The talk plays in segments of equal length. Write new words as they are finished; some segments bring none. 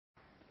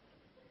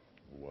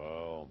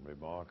Well,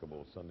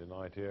 remarkable Sunday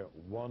night here.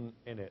 1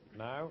 in it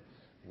now,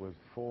 with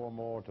 4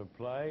 more to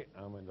play.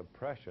 I mean, the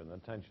pressure and the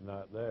tension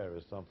out there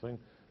is something.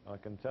 I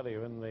can tell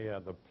you in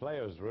the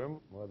players' room,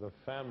 where the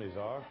families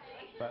are,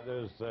 in fact,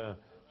 there's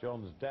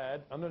John's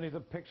dad. Underneath a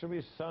picture of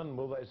his son,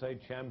 will they say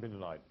champion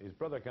tonight? His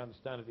brother can't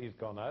stand it, he's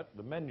gone out.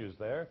 The menu's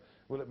there.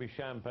 Will it be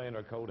champagne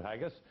or cold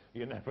haggis?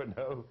 You never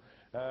know.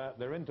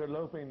 They're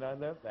interloping down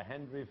there. The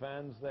Hendry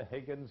fans, the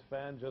Higgins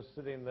fans just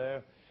sitting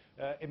there.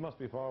 It must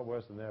be far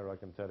worse than there, I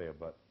can tell you.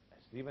 But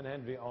Stephen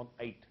Hendry on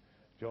 8.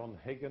 John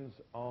Higgins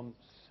on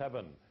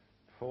 7.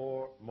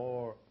 4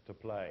 more to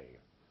play.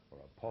 Or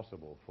a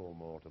possible 4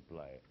 more to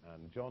play.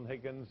 And John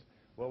Higgins,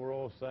 well, we're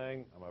all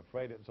saying, I'm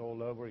afraid it's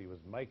all over. He was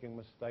making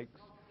mistakes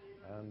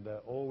and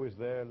always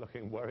there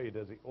looking worried,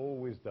 as he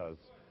always does.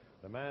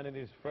 The man in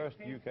his first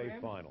UK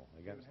final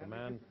against the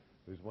man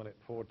who's won it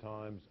 4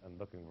 times and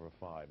looking for a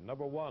 5.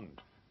 Number 1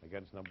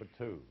 against number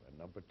 2, and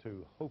number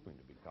 2 hoping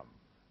to become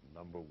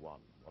number 1.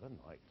 What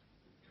a night.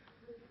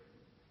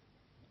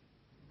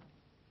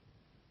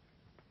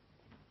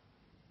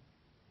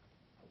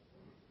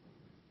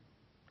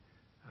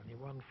 Only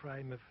 1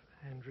 frame of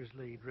Hendry's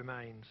lead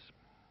remains.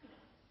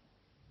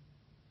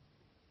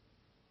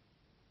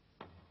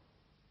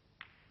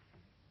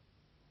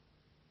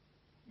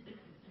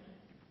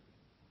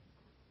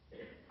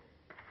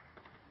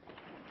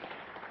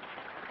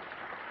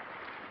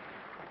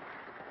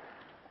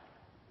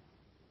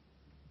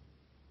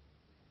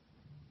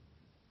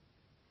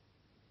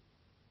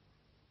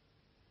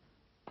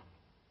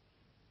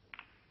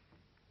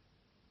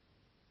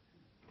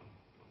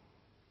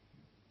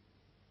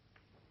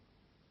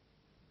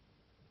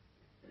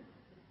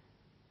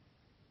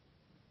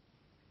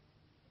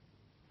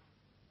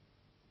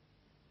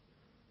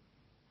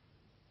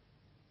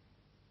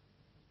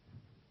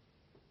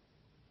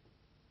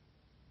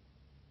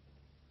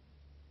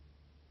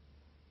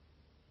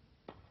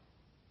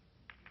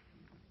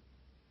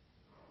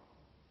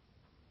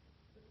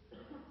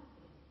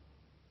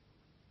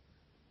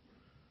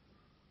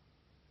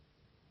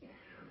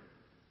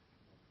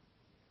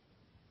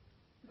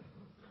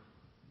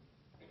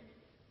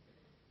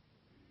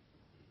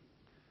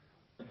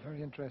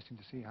 Very interesting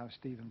to see how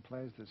Stephen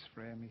plays this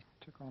frame. He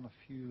took on a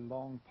few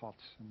long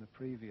pots in the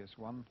previous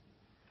one.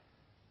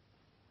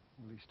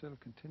 Will he still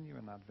continue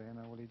in that vein,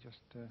 or will he just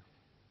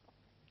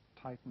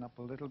tighten up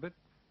a little bit?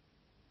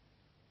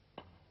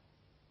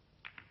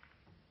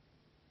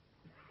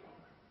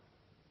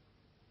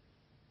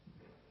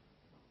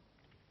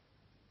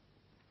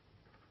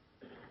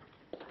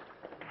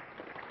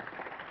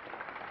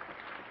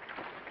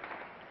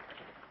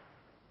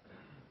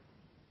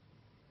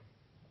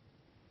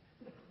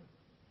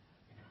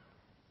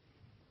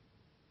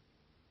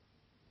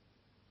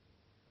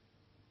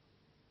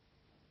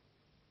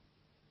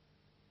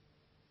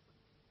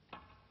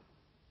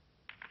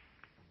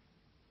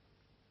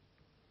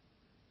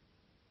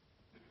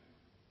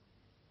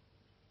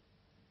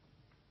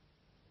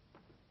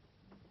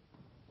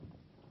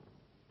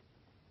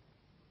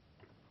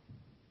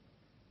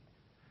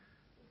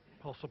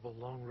 Possible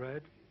long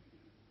red.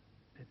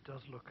 It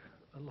does look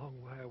a long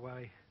way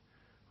away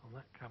on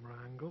that camera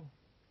angle,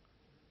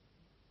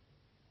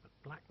 but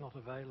black not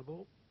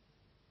available.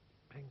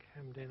 Pink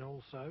hemmed in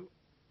also.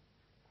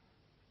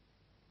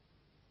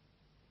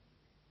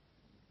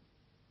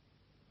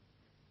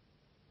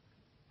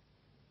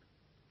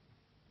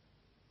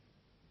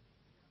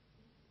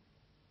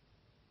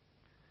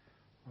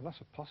 Well,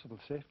 that's a possible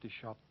safety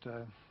shot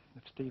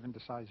if Stephen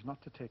decides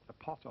not to take the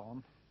pot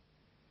on.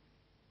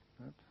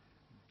 But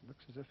it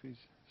looks as if he's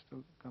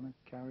still going to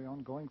carry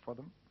on going for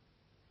them.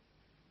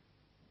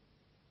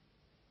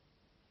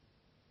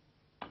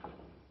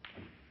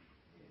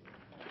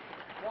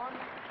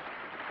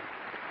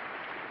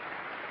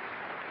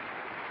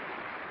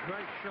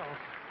 Great shot,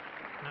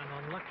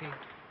 and unlucky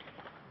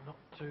not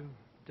to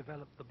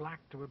develop the black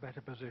to a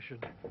better position.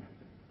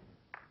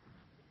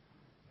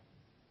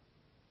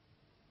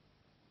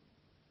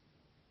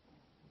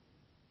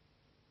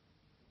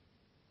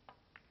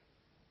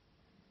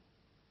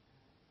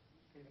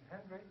 Stephen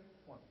Hendry,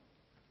 1.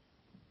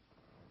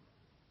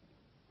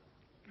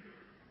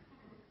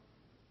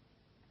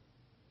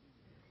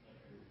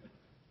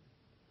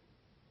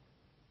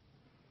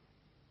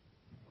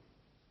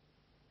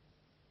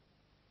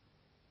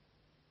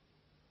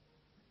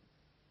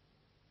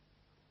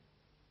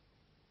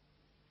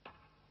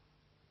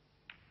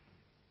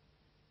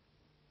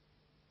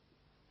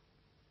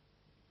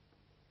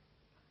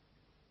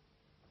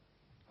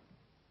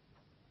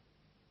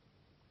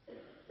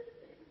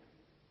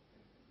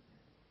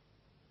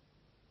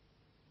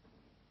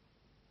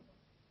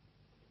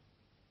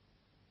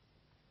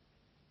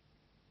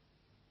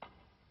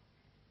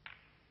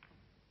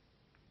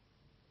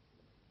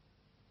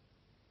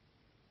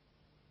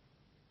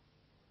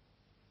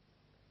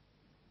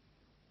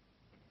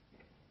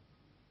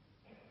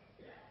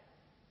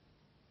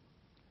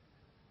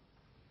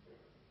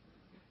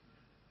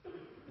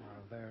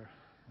 They're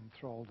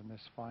enthralled in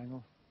this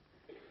final,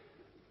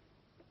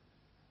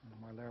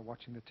 and While they're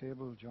watching the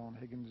table, John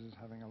Higgins is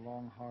having a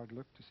long, hard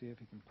look to see if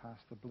he can pass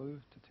the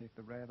blue to take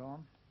the red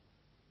on.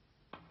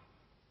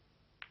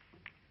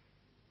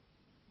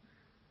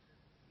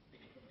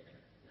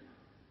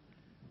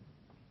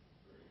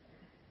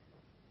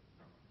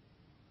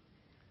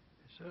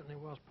 It certainly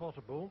was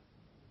potable.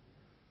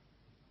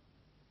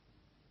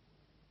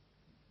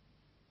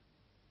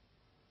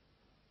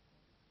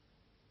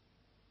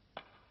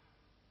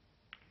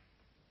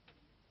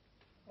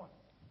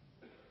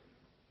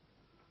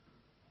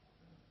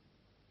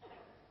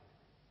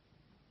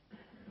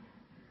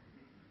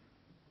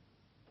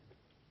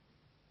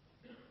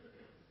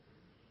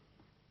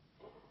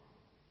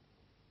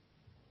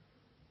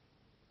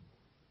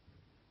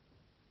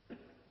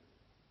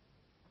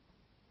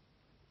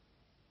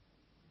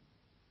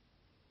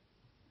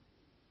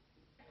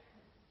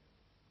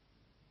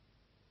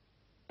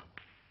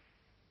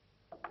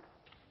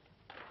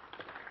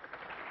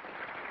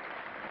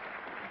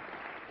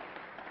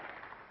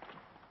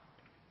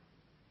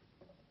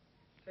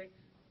 Six.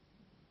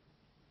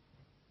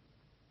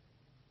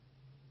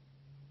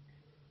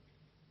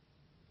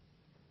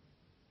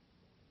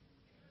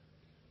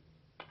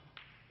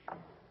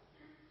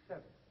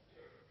 7.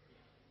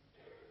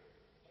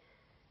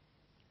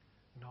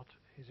 Not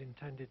his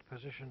intended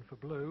position for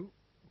blue.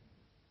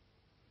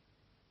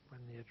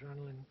 When the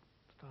adrenaline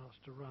starts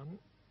to run,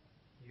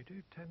 you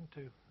do tend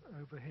to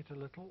overhit a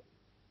little,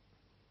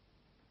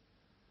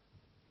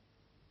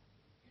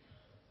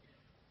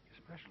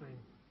 especially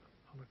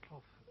on a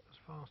cloth as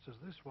fast as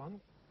this one.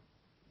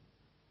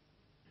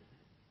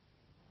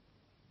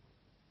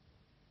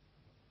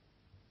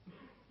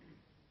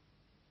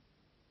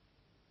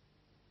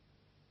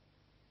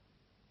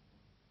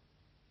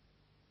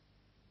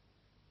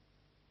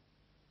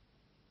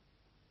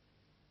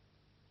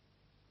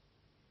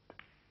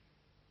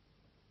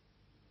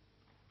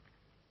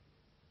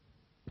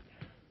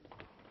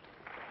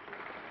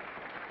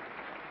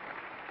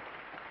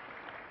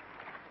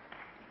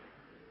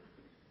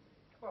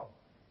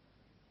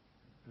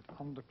 But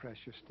under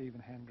pressure, Stephen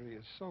Hendry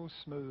is so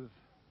smooth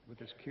with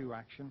his cue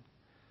action.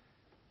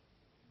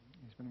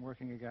 He's been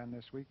working again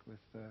this week with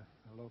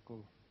a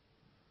local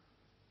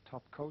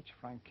top coach,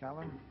 Frank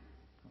Callan,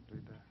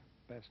 probably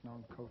the best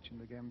known coach in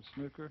the game of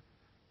snooker.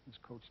 He's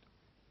coached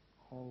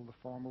all the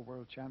former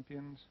world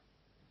champions.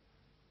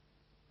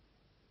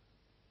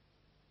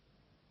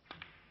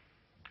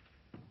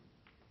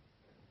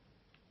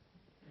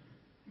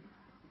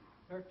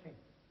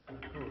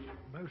 Of course,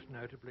 most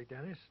notably,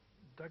 Dennis,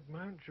 Doug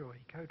Mountjoy.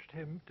 He coached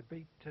him to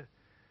beat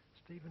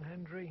Stephen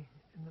Hendry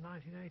in the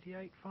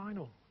 1988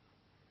 final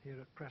here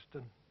at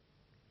Preston.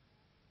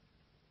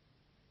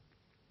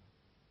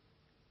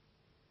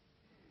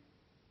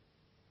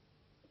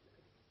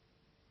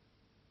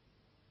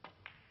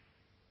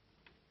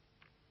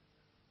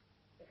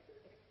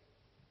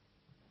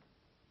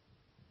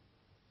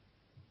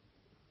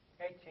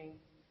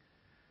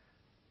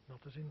 Not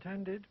as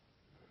intended.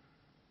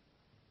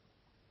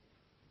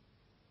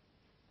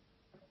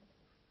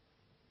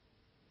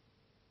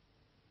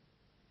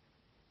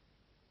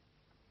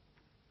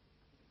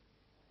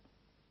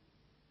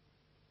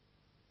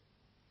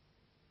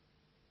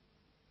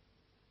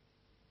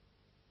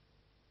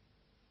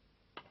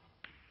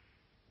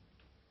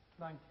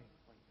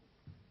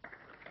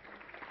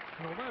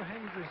 And although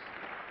Hendry's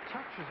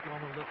touch has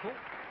gone a little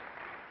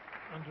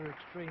under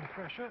extreme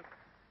pressure,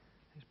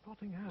 his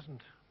potting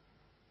hasn't.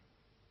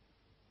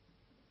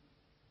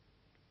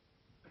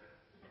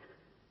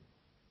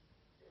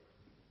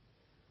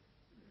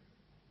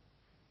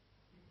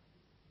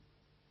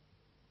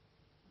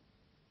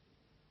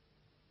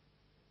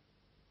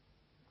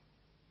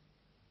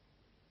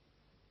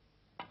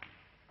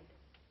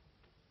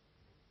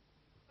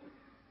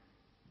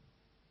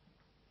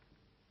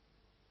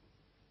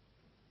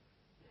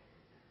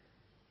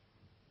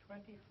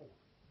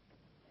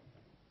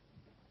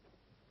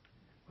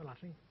 Well, I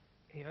think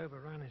he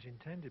overran his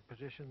intended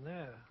position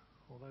there,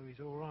 although he's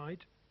all right.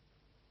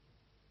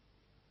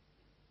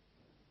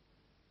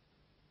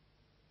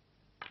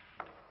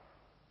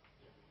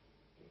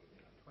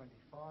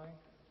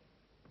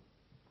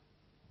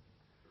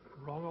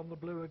 Wrong on the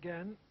blue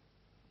again.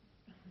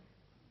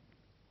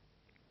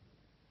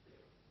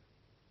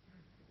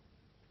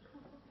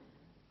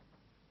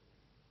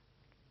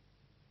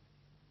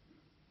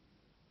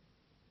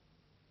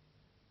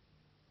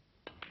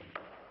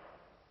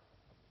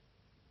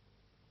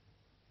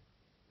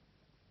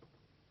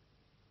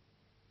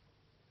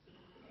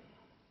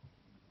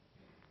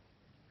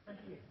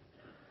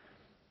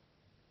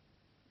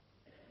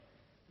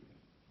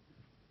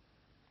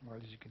 Well,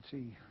 as you can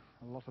see,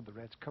 a lot of the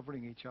reds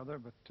covering each other,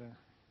 but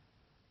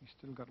he's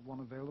still got one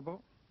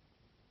available.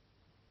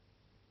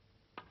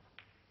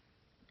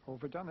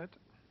 Overdone it.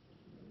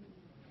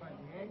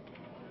 28.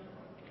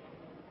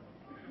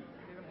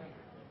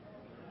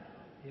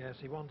 Yes,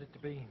 he wanted to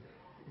be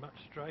much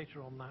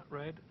straighter on that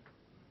red.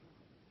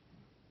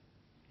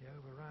 He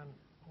overran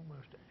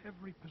almost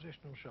every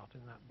positional shot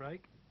in that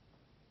break.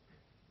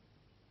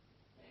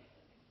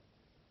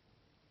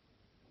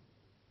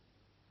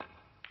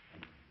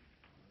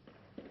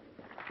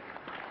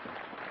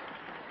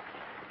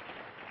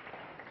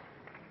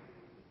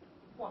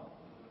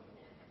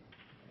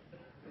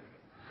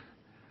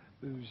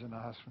 oohs and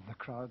ahs from the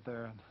crowd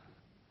there, and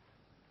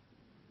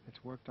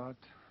it's worked out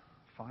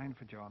fine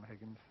for John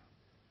Higgins.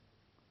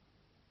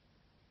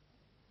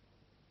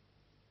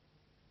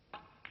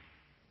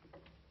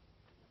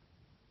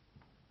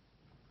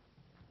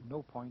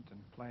 No point in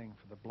playing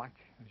for the black.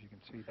 As you can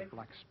see, the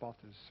black spot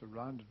is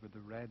surrounded with the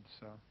red,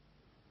 so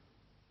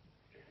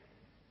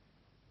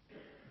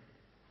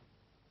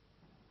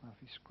now if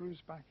he screws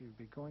back, he'll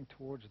be going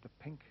towards the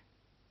pink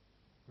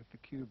with the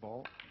cue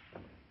ball,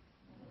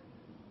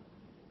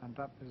 and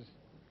that is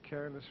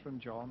careless from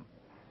John.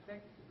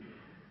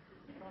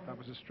 That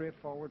was a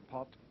straightforward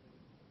pot.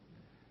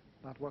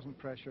 That wasn't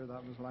pressure,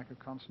 that was lack of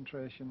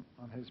concentration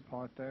on his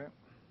part there.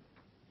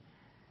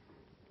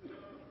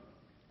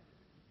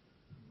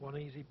 One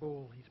easy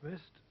ball he's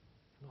missed,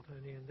 not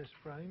only in this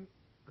frame,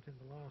 but in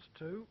the last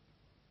two.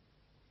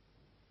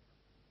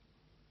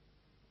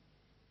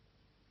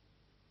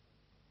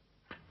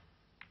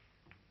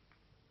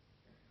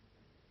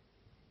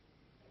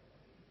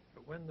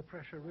 But when the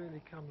pressure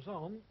really comes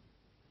on,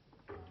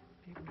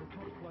 even the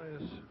top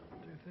players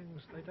do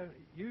things they don't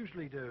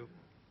usually do.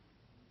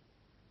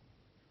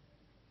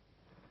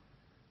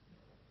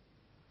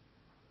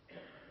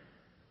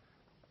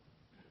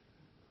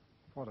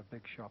 What a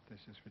big shot this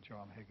is for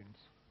John Higgins.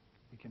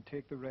 He can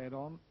take the red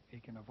on, he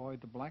can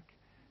avoid the black.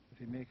 If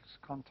he makes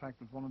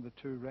contact with one of the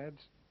two reds,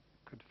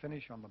 could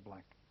finish on the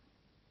black.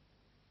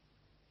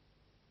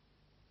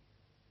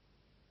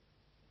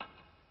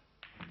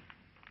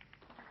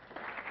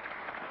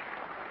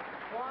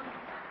 One.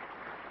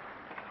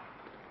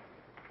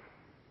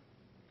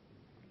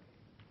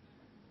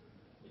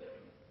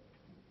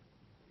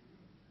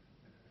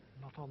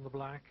 Not on the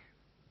black.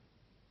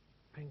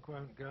 Pink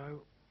won't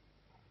go.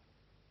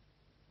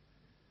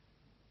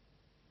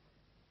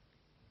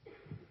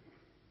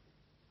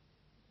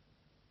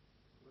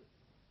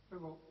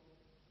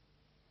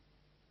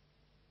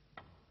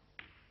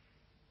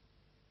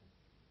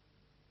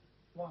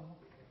 One.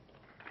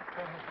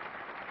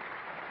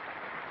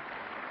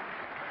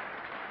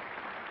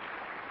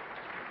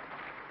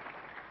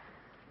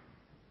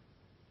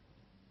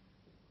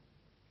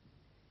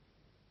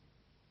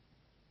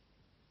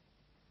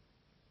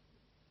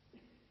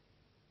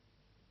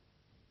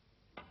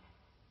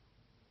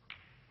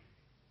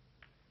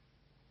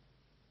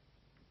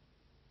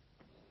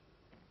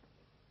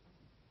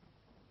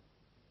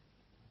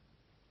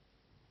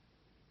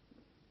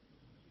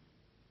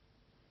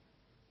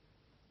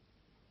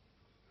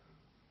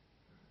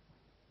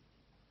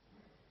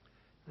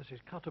 This is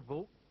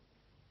cuttable.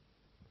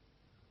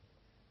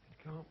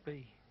 It can't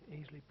be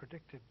easily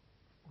predicted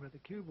where the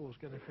cue ball's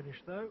going to finish,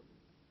 though.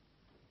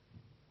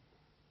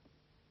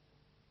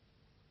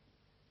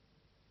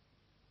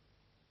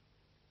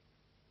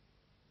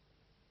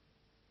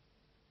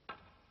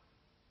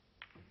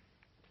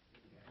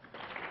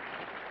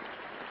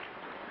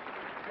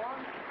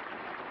 One.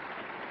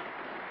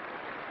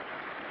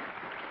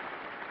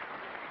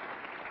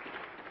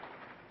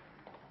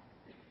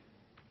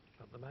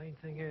 But the main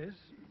thing is,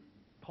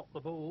 pop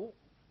the ball,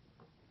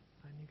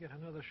 then you get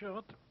another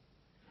shot.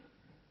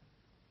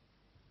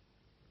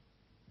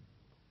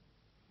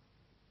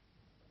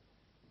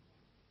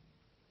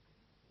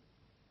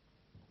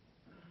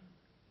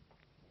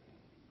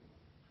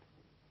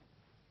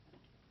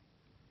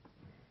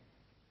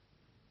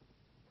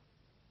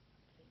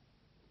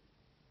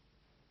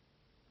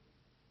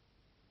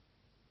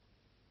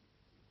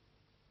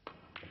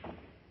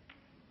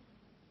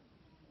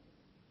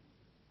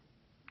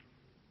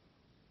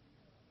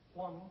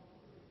 One.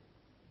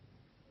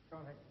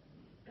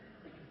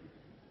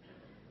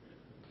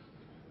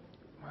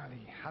 Well,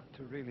 he had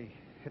to really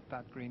hit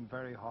that green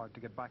very hard to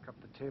get back up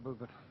the table,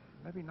 but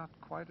maybe not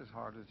quite as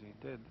hard as he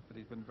did. But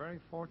he's been very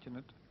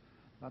fortunate.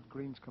 That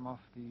green's come off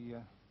the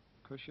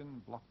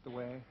cushion, blocked the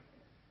way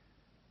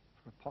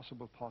for a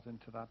possible pot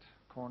into that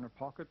corner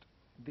pocket.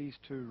 These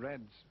two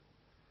reds,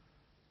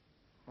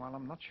 well,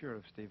 I'm not sure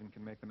if Stephen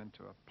can make them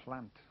into a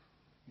plant.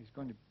 He's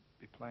going to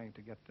be playing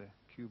to get the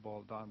cue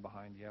ball down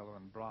behind yellow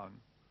and brown.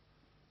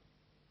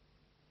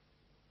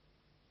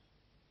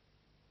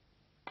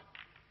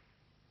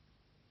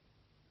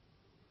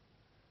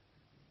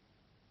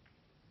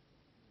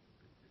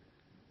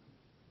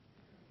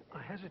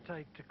 I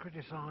hesitate to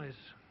criticise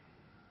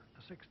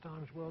a 6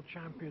 times world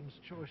champion's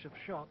choice of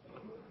shot.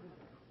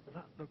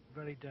 That looked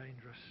very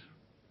dangerous,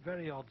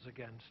 very odds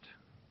against.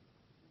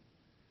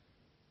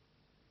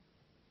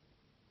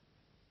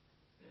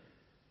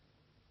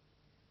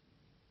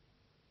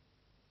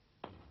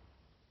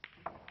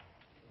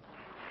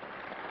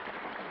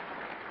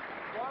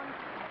 One.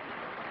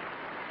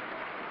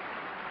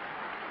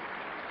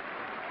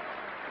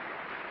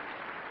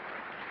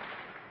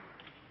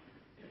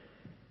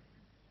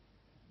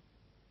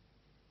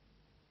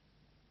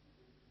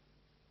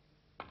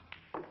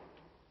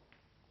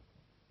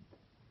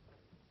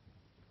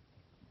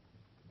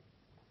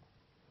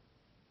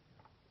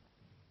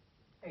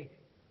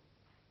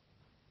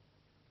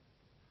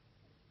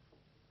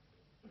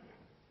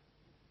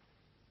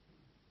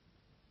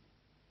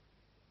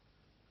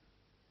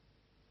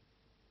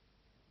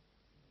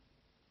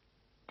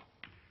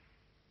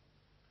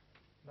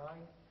 9.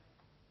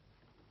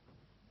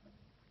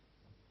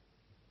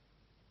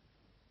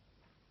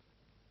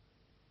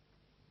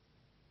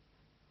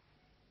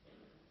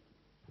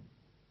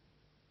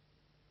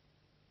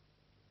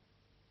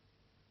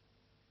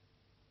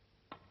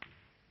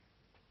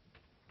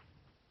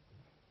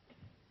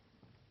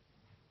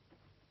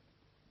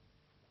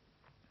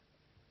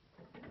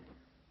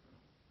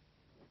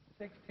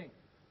 16.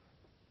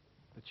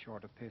 A bit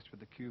short of pace with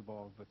the cue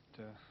ball, but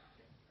there's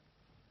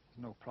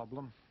no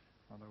problem.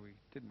 Although we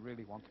didn't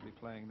really want to be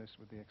playing this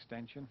with the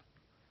extension.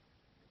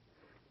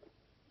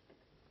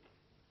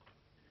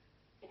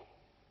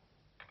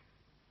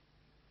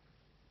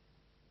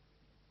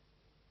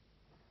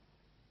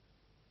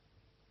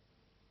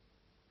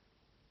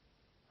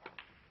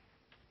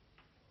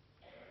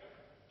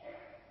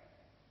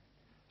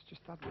 It's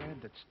just that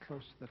red that's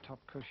close to the top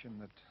cushion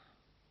that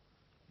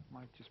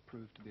might just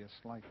prove to be a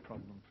slight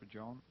problem for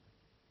John.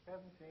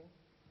 17.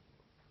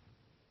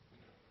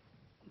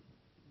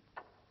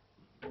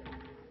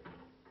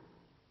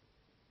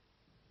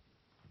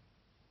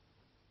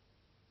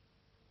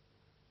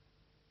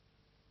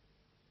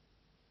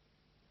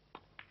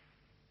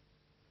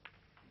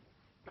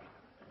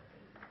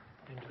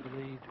 Into the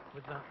lead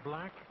with that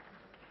black.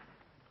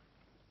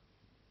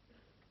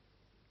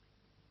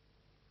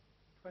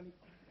 20.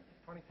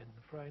 20. In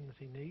the frame that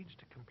he needs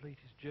to complete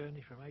his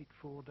journey from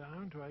 8-4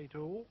 down to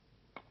 8-all.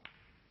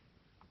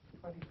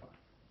 25.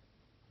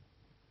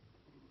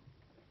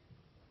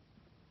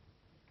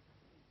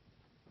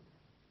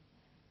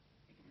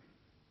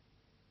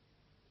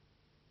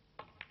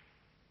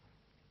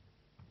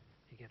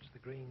 He gets the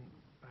green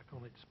back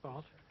on its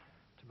spot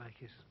to make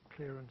his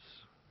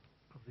clearance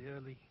of the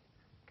early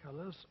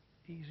colours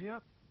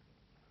easier.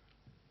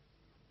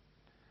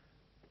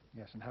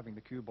 Yes, and having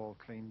the cue ball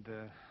cleaned,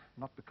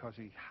 not because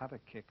he had a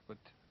kick, but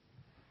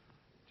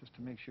just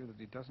to make sure that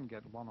he doesn't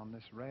get one on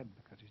this red,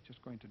 because he's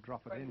just going to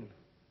drop it in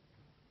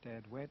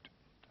dead wet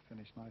to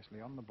finish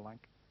nicely on the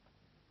blank.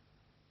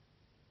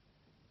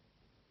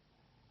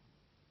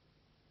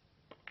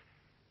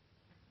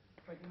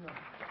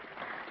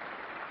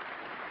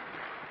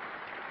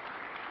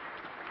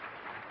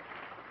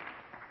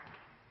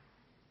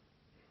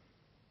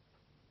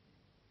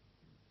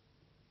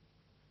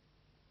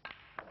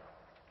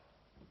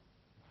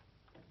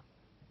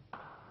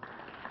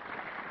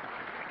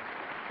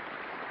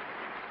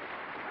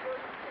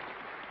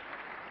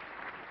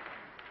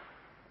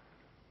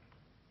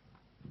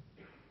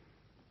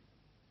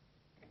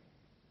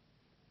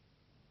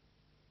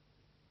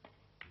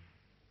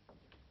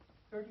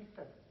 $37.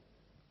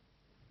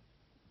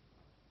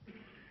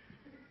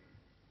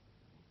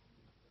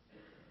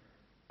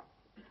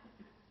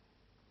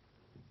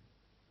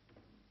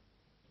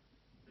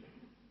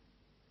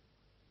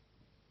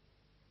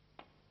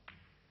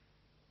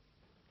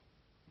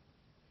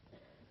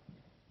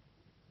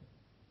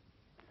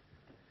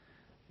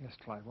 Yes,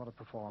 Clive, what a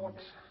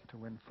performance to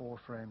win 4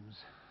 frames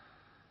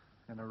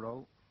in a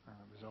row. And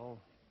it was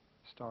all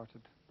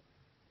started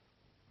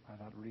by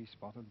that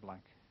re-spotted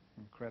black.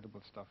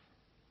 Incredible stuff.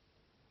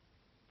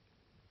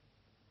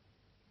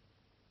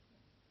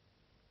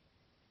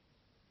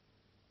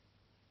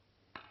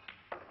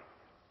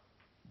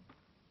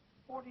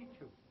 $42.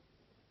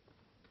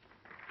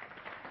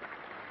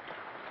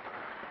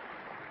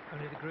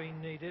 Only the green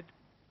needed.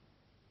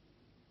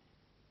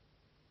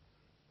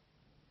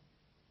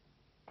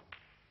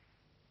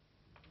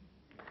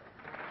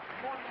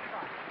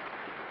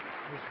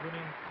 His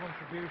winning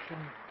contribution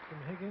from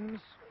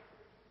Higgins.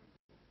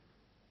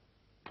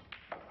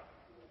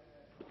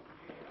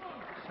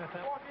 Set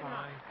up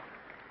by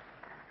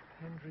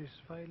Hendry's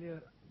failure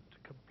to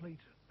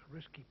complete a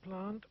risky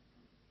plant.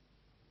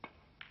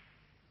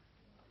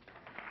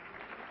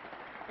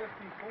 54.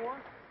 And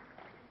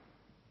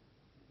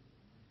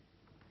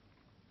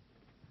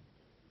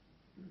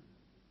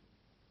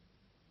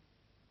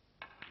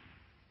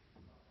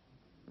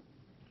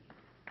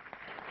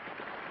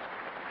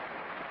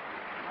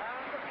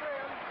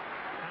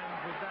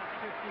with that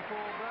 54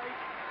 break,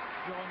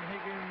 John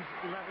Higgins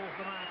levels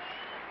the match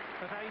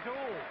at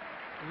 8-all.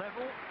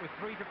 Level with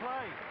 3 to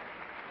play.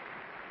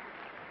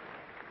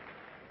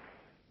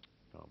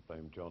 Can't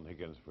blame John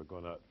Higgins for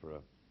going out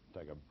for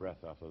take a breath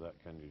after that,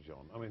 can you,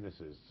 John? I mean, this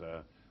is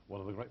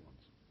one of the great ones.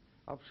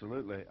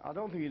 Absolutely. I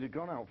don't think he'd have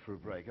gone out for a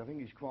break. I think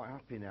he's quite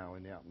happy now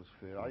in the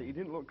atmosphere. He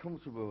didn't look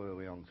comfortable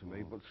early on to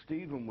me, but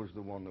Stephen was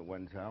the one that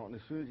went out, and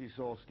as soon as he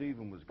saw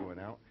Stephen was going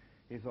out,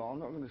 he thought, I'm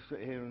not going to sit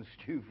here and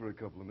stew for a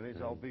couple of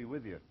minutes, I'll be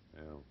with you.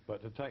 Yeah.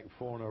 But to take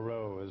 4 in a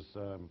row, as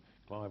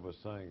Clive was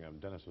saying,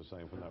 Dennis was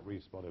saying, from that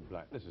re-spotted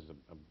black, this is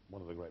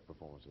one of the great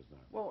performances now.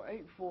 Well,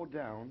 8-4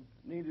 down,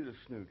 needed a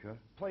snooker,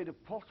 played a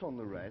pot on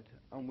the red,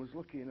 and was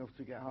lucky enough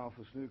to get half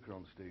a snooker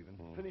on Stephen,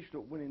 finished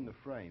up winning the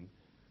frame.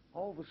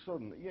 All of a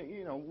sudden,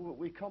 you know,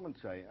 we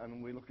commentate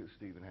and we look at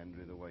Stephen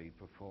Hendry, the way he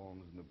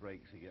performs and the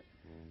breaks he gets,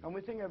 and we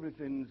think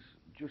everything's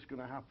just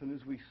going to happen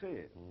as we see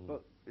it.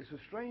 But it's a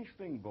strange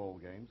thing, ball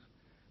games,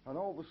 and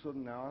all of a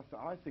sudden now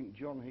I think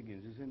John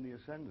Higgins is in the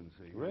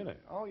ascendancy. Really?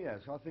 Oh yes,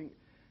 I think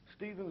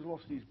Stephen's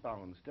lost his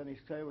balance. Dennis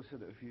Taylor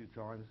said it a few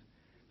times.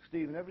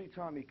 Stephen, every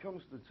time he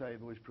comes to the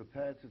table, is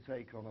prepared to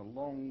take on a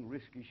long,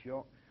 risky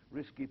shot,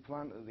 risky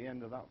plant at the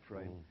end of that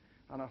frame.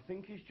 And I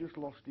think he's just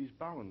lost his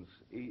balance.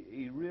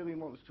 He really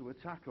wants to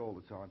attack all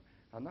the time.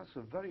 And that's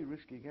a very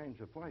risky game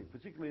to play,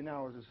 particularly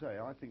now, as I say,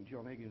 I think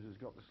John Higgins has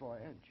got the slight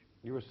edge.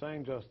 You were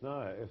saying just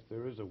now, if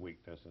there is a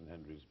weakness in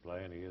Hendry's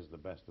play, and he is the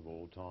best of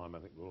all time, I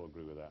think we'll all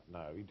agree with that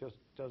now, he just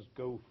does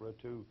go for a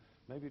two,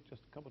 maybe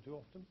just a couple too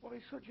often. Well,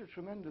 he's such a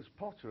tremendous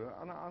potter,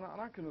 and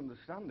I can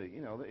understand it,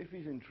 you know, that if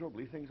he's in trouble,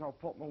 he thinks, I'll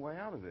pop my way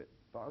out of it.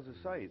 But as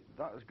I say,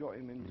 that has got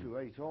him into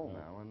 8-all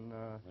now, and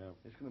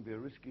it's going to be a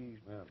risky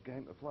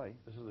game to play.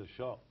 This is the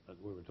shot that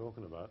we were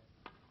talking about.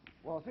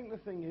 Well, I think the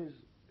thing is,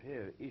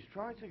 here, he's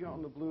tried to get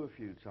on the blue a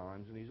few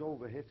times, and he's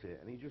overhit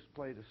it, and he just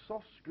played a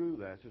soft screw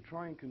there to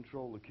try and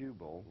control the cue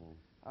ball,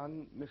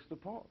 and missed the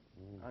pot.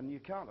 And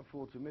you can't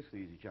afford to miss the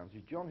easy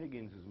chances. John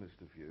Higgins has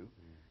missed a few.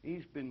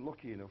 He's been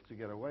lucky enough to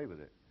get away with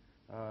it.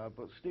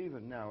 But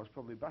Stephen now is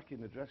probably back in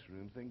the dressing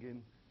room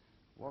thinking,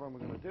 what am I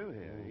going to do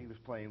here? He was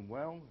playing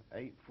well,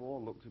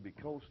 8-4, looked to be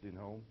coasting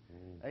home.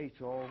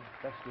 8-all,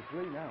 best of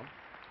 3 now.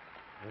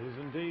 It is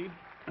indeed.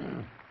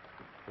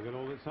 Forget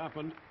all that's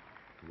happened.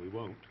 We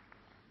won't.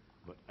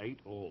 But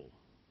 8-all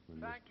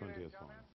in this 20th final.